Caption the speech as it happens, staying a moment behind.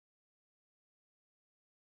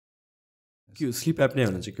के sleep apnoea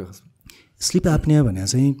भने चाहिँ के हो? स्लिप एप्निया भने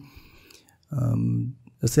चाहिँ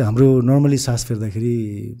जस्तै हाम्रो नर्मली सास फेर्दाखेरि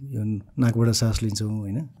यो नाकबाट सास लिन्छौँ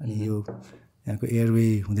होइन, अनि यो यहाँको एयरवे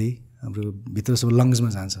हुँदै हाम्रो भित्रसम्म लङ्ग्समा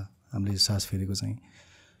जान्छ हामीले सास फेरेको चाहिँ।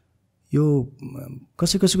 यो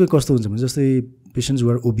कसैको कस्तो हुन्छ भने जस्तै पेसेन्ट्स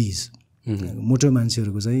वर ओबिज मोटो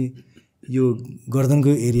मान्छेहरूको चाहिँ यो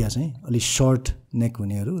गर्दनको एरिया चाहिँ अलिक सर्ट नेक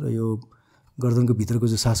हुनेहरू र यो गर्दनको भित्रको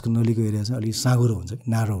जो सासको नलीको एरिया चाहिँ अलिक साँगुरो हुन्छ,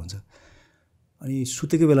 नारो हुन्छ। अनि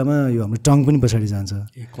सुतेको बेलामा यो हाम्रो टङ पनि पछाडि जान्छ,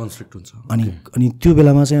 कन्स्ट्रिक्ट हुन्छ। अनि त्यो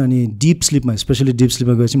बेलामा चाहिँ अनि डिप स्लिपमा स्पेसली डिप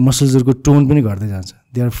स्लिपमा गएपछि मसल्सहरूको टोन पनि घट्दै जान्छ,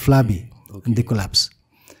 they are फ्ल्याबी and they collapse.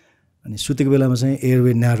 अनि सुतेको बेलामा चाहिँ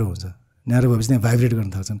एयरवे न्यारो हुन्छ, न्यारो भएपछि त्यहाँ भाइब्रेट गर्न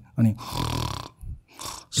थाल्छन् अनि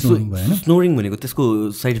स्नोरिङ भयो होइन। स्नोरिङ भनेको त्यसको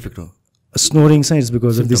साइड इफेक्ट हो? स्नोरिङ चाहिँ it's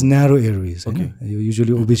because of this narrow Airways होइन, यो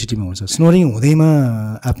युजुअली ओबेसिटीमा हुन्छ। स्नोरिङ हुँदैमा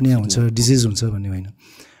एप्निया हुन्छ, डिजिज हुन्छ भन्ने होइन।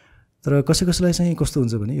 तर कसैलाई चाहिँ कस्तो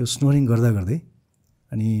हुन्छ भने यो स्नोरिङ गर्दा गर्दै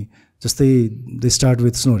अनि जस्तै दे स्टार्ट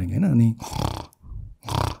विथ स्नोरिङ होइन, अनि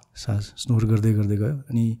सास स्नोर गर्दै गर्दै गयो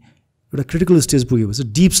अनि एउटा क्रिटिकल स्टेज पुगेपछि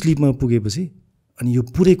डिप स्लिपमा पुगेपछि अनि यो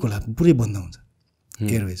पुरै पुरै बन्द हुन्छ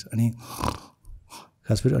एयरवेज, अनि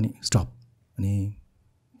खास फेरि अनि स्टप, अनि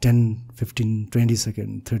 10, 15, 20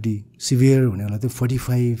 सेकेन्ड 30 सिभियर हुनेहरूलाई त्यो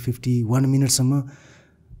 45, 50, 1 मिनटसम्म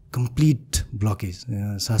कम्प्लिट ब्लकेज,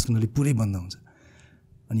 सासको नली पुरै बन्द हुन्छ।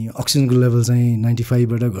 अनि अक्सिजनको लेभल चाहिँ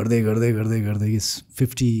 95बाट घट्दै घट्दै घट्दै घट्दै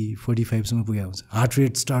 50, 45सम्म पुगेको हुन्छ। Heart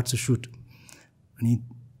rate start to suit, अनि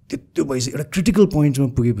त्यो भइसक्यो एउटा क्रिटिकल पोइन्टमा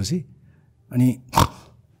पुगेपछि अनि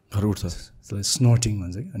घर उठ्छ, त्यसलाई स्नोर्टिङ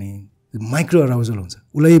भन्छ कि। अनि माइक्रो अराउजल हुन्छ,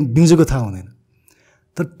 उसलाई बिउजेको थाहा हुँदैन।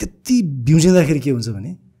 तर त्यति बिउजिँदाखेरि के हुन्छ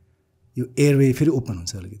भने यो एयरवे फेरि ओपन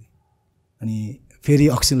हुन्छ अलिकति, अनि फेरि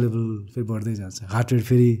अक्सिजन लेभल फेरि बढ्दै जान्छ, हार्ट रेट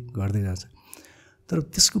फेरि घट्दै जान्छ। तर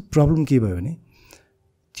त्यसको प्रब्लम के भयो भने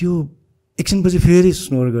त्यो एकछिनपछि फेरि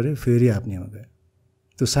स्नोर गऱ्यो, फेरि एप्नियामा गयो।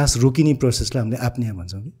 त्यो सास रोकिने प्रोसेसलाई हामीले एप्निया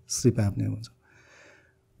भन्छौँ कि स्लिप एप्निया भन्छौँ।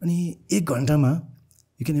 अनि 1 घन्टामा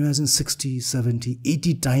यु क्यान इमेजिन 60, 70,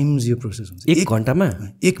 80 टाइम्स यो प्रोसेस हुन्छ। 1 घन्टामा?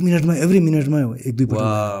 1 मिनटमा, एभ्री मिनटमा 1-2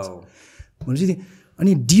 पल्ट भनेपछि।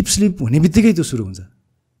 अनि डिप स्लिप हुने बित्तिकै त्यो सुरु हुन्छ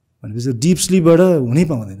भनेपछि डिप स्लिपबाट हुनै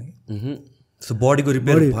पाउँदैन कि। बडीको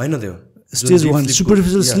रिपेयर भएन त्यो स्टेज 1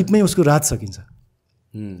 सुपरफिसियल स्लिपमै उसको रात सकिन्छ।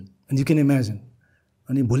 अनि यु क्यान इमेजिन।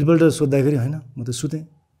 अनि भोलिपल्ट सोद्धाखेरि होइन म त सुतेँ,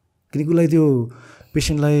 किनकि उसलाई त्यो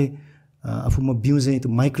पेसेन्टलाई आफू म बिउजेँ,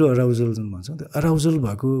 त्यो माइक्रो अराउजल जुन भन्छौँ त्यो अराउजल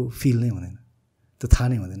भएको फिल नै हुँदैन, त्यो थाहा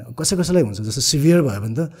नै हुँदैन। कसैलाई हुन्छ जस्तो सिभियर भयो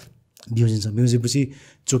भने त बिउजिन्छ, बिउजेपछि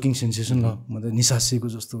चोकिङ सेन्सेसन ल म त निसासिएको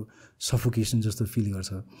जस्तो सफोकेसन जस्तो फिल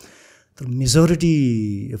गर्छ। तर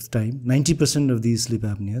majority of time 90% of the sleep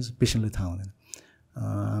एप्नियाज पेसेन्टलाई थाहा हुँदैन।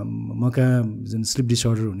 म कहाँ जुन स्लिप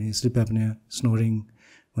डिसअर्डर हुने, स्लिप एप्निया, स्नोरिङ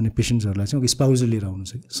हुने पेसेन्ट्सहरूलाई चाहिँ स्पाउजले लिएर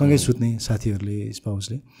आउनुहुन्छ कि, सँगै सुत्ने साथीहरूले,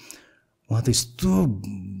 स्पाउसले। उहाँ त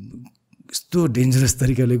यस्तो डेन्जरस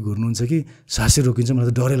तरिकाले घुर्नुहुन्छ कि सासै रोकिन्छ, मलाई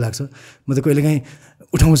त डरै लाग्छ, म त कहिलेकाहीँ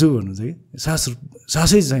उठाउँछु भन्नुहुन्छ कि,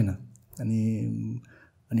 सासै छैन। अनि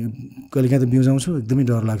कहिलेकाहीँ त बिउजाउँछु, एकदमै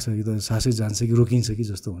डर लाग्छ कि त सासै जान्छ कि रोकिन्छ कि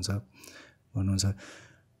जस्तो हुन्छ भन्नुहुन्छ।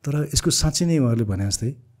 तर यसको साँच्चै नै उहाँहरूले भने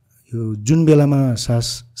जस्तै यो जुन बेलामा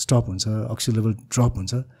सास स्टप हुन्छ, अक्सिजन लेभल ड्रप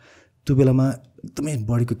हुन्छ, त्यो बेलामा एकदमै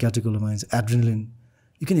बडीको क्याटेकोलमा adrenaline,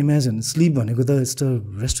 you can imagine. Sleep भनेको त इट्स अ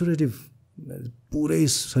रेस्टोरेटिभ, पुरै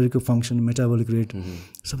शरीरको फङ्सन, मेटाबोलिक रेट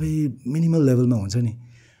सबै मिनिमल लेभलमा हुन्छ नि।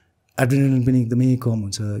 एड्रेनलिन पनि एकदमै कम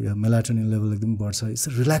हुन्छ, या मेलाटोनिन लेभल एकदमै बढ्छ, इट्स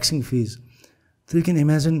अ रिल्याक्सिङ फेज। त्यो यु क्यान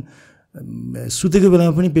इमेजिन सुतेको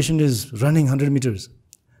बेलामा पनि patient is running 100 metres,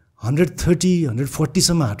 130,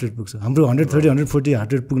 140सम्म heart rate पुग्छ। हाम्रो 130, 140 heart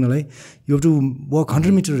rate पुग्नलाई you have to walk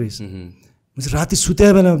 100 metre race. राति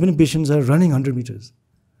सुत्या बेलामा पनि पेसेन्ट्स आर रनिङ 100 मिटर्स,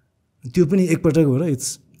 त्यो पनि एकपटक हो र it's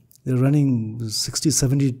they are running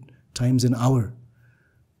 60-70 times an hour.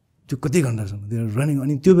 त्यो कति घन्टासम्म दे आर रनिङ।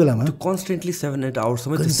 अनि त्यो बेलामा constantly 7-8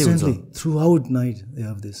 आवर्ससम्म through out night they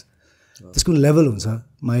have this. त्यसको लेभल हुन्छ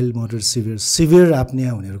माइल्ड, मोडरेट, सिभियर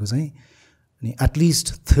एप्निया हुनेहरूको चाहिँ अनि एटलिस्ट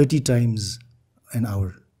 30 टाइम्स एन आवर।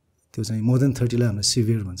 त्यो चाहिँ मोर देन 30लाई हामीले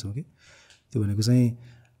सिभियर भन्छौँ कि। त्यो भनेको चाहिँ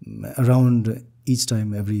around each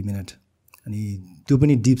time every minute. अनि त्यो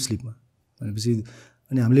पनि डिप स्लिपमा भनेपछि।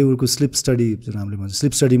 अनि हामीले उनको स्लिप स्टडी जुन हामीले भन्छौँ,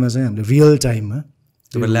 स्लिप स्टडीमा चाहिँ हामीले रियल टाइममा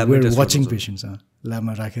वाचिङ पेसेन्ट्स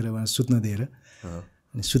ल्याबमा राखेर उहाँ सुत्न दिएर,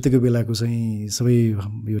 अनि सुतेको बेलाको चाहिँ सबै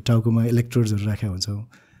यो टाउकोमा इलेक्ट्रोड्सहरू राखेका हुन्छौँ।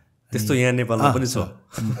 त्यस्तो यहाँ नेपालमा पनि छ,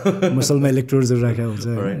 मसलमा इलेक्ट्रोड्सहरू राखेका हुन्छ,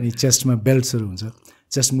 अनि चेस्टमा बेल्ट्सहरू हुन्छ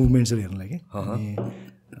चेस्ट मुभमेन्ट्सहरू हेर्नलाई कि।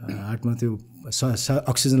 अनि हार्टमा त्यो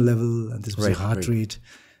अक्सिजन लेभल, अनि त्यसपछि हार्ट रेट,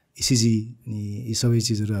 इसिजी, अनि यी सबै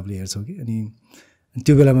चिजहरू हामीले हेर्छौँ कि। अनि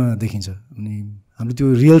त्यो बेलामा देखिन्छ। अनि हामीले त्यो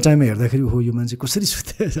रियल टाइममा हेर्दाखेरि हो यो मान्छे कसरी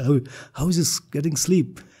सुत्यो, how is is getting sleep.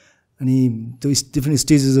 अनि त्यो डिफ्रेन्ट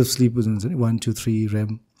स्टेजेस अफ स्लिप हुन्छ नि 1 2 3 रेम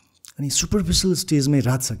अनि सुपरफिसियल स्टेजमै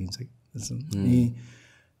रात सकिन्छ अनि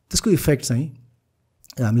त्यसको इफेक्ट चाहिँ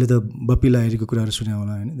हामीले त बप्पी लाहिरीको कुराहरू सुन्यौँ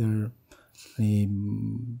होला होइन अनि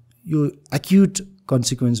यो एक्युट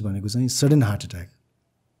कन्सिक्वेन्स भनेको चाहिँ सडन हार्ट एट्याक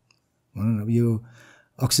भनौँ न यो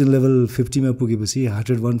अक्सिजन लेभल 50 मा पुगेपछि हार्ट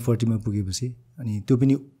रेट 140 मा पुगेपछि अनि त्यो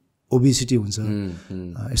पनि ओबेसिटी हुन्छ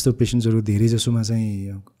यस्तो पेसेन्ट्सहरू धेरै जसोमा चाहिँ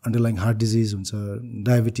अन्डरलाइङ हार्ट डिजिज हुन्छ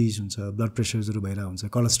डायबिटिज हुन्छ ब्लड प्रेसर्सहरू भइरहेको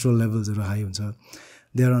हुन्छ कोलेस्ट्रोल लेभल्सहरू हाई हुन्छ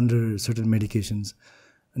they are under certain medications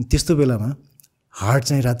अनि त्यस्तो बेलामा हार्ट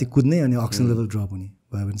चाहिँ राति कुद्ने अनि अक्सिजन लेभल ड्रप हुने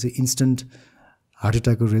भयो भने चाहिँ इन्स्टेन्ट हार्ट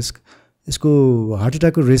एट्याकको रिस्क यसको हार्ट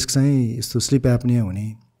एट्याकको रिस्क चाहिँ यस्तो स्लिप एप्निया हुने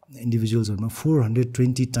इन्डिभिजुअल्सहरूमा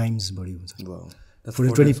 420 टाइम्स बढी हुन्छ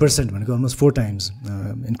 20% भनेको almost 4 times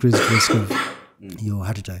increase risk of यो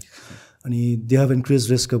हार्ट एट्याक अनि they have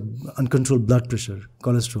increase risk of uncontrolled blood pressure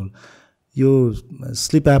cholesterol यो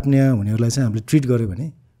स्लिप एप्निया हुनेहरूलाई चाहिँ हामीले ट्रिट गऱ्यो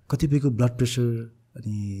भने कतिपयको ब्लड प्रेसर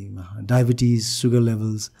अनि डायबिटिज सुगर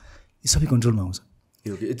लेभल्स यी सबै कन्ट्रोलमा आउँछ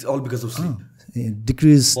it's all because of sleep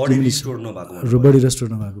decrease body restore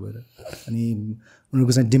नभएको भएर अनि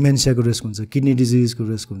उनीहरूको चाहिँ डिमेन्सियाको रिस्क हुन्छ किडनी डिजिजको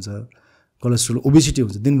रिस्क हुन्छ कोलेस्ट्रोल ओबेसिटी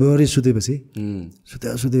हुन्छ दिनभरि सुतेपछि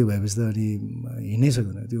सुते भएपछि त अनि हिँड्नै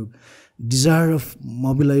सक्दैन त्यो डिजायर अफ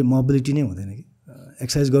मोबिलिटी नै हुँदैन कि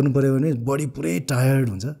एक्सर्साइज गर्नु पऱ्यो भने बडी पुरै टायर्ड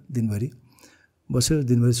हुन्छ दिनभरि बस्यो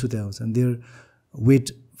दिनभरि सुते आउँछ अनि देयर वेट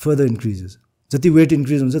फर्दर इन्क्रिजेस जति वेट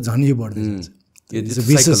इन्क्रिज हुन्छ झन् यो बढ्दै जान्छ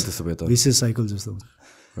विशेष साइकल जस्तो हुन्छ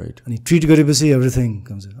अनि ट्रिट गरेपछि एभ्रिथिङ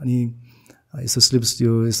कम्स अनि यस्तो स्लिप्स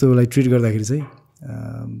यो यस्तोलाई ट्रिट गर्दाखेरि चाहिँ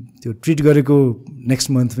त्यो ट्रिट गरेको नेक्स्ट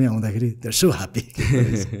मन्थमै आउँदाखेरि they are so happy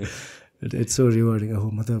it's so rewarding हो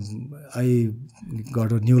म त I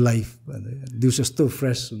got a new life दिउँसो यस्तो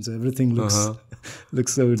फ्रेस हुन्छ एभ्रिथिङ लुक्स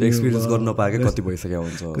एक्सपिरियन्स गर्न पाएकै कति भइसक्यो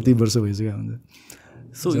हुन्छ कति वर्ष भइसक्यो हुन्छ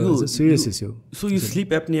सो यो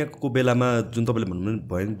स्लिप एप्नियाको बेलामा जुन तपाईँले भन्नु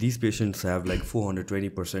भयो नि this patients have like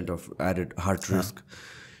 420% of added heart risk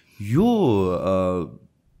यो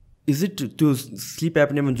इज इट त्यो स्लिप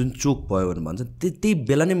एप्नियामा जुन चोक भयो भनेर भन्छ त्यही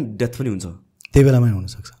बेला नै डेथ पनि हुन्छ त्यही बेलामै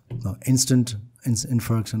हुनसक्छ इन्स्टेन्ट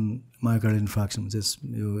इन्फार्क्सन मायोकार्डियल इन्फार्क्सन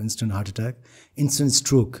चाहिँ यो instant heart attack instant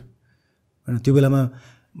stroke होइन त्यो बेलामा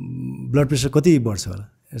ब्लड प्रेसर कति बढ्छ होला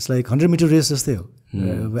इट्स लाइक 100 मिटर रेस जस्तै हो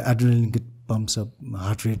adrenaline pumps up,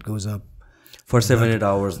 heart rate goes up. For 7-8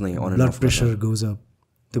 hours नै on blood pressure goes up.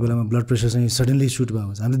 त्यो बेलामा ब्लड प्रेसर चाहिँ सडनली सुट भएको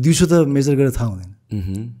हुन्छ हामीले दिउँसो त मेजर गरेर थाहा हुँदैन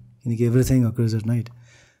किनकि everything occurs at night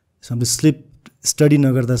so हामीले स्लिप स्टडी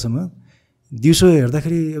नगर्दासम्म दिउँसो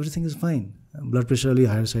हेर्दाखेरि everything is fine blood pressure अलिक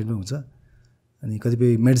हायर साइडमा हुन्छ अनि कतिपय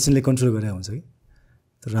मेडिसिनले कन्ट्रोल गरेर हुन्छ कि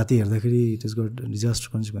तर राति हेर्दाखेरि it is got disaster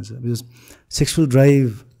consequence because sexual drive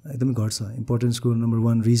एकदमै घट्छ इम्पोर्टेन्सको number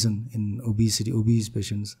 1 reason in obesity ओबिज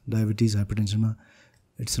patients diabetes हाइपरटेन्सनमा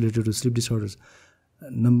it's related to sleep disorders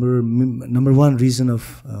number 1 reason of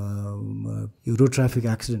यो रोड ट्राफिक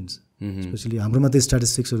एक्सिडेन्ट्स स्पेसली हाम्रोमा त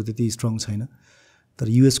स्ट्याटिस्टिक्सहरू त्यति स्ट्रङ छैन तर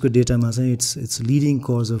युएसको डेटामा चाहिँ it's leading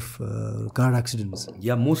cause of car accidents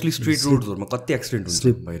yeah mostly street रोड्सहरुमा कति एक्सिडेन्ट हुन्छ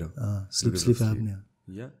स्लिप एप्निया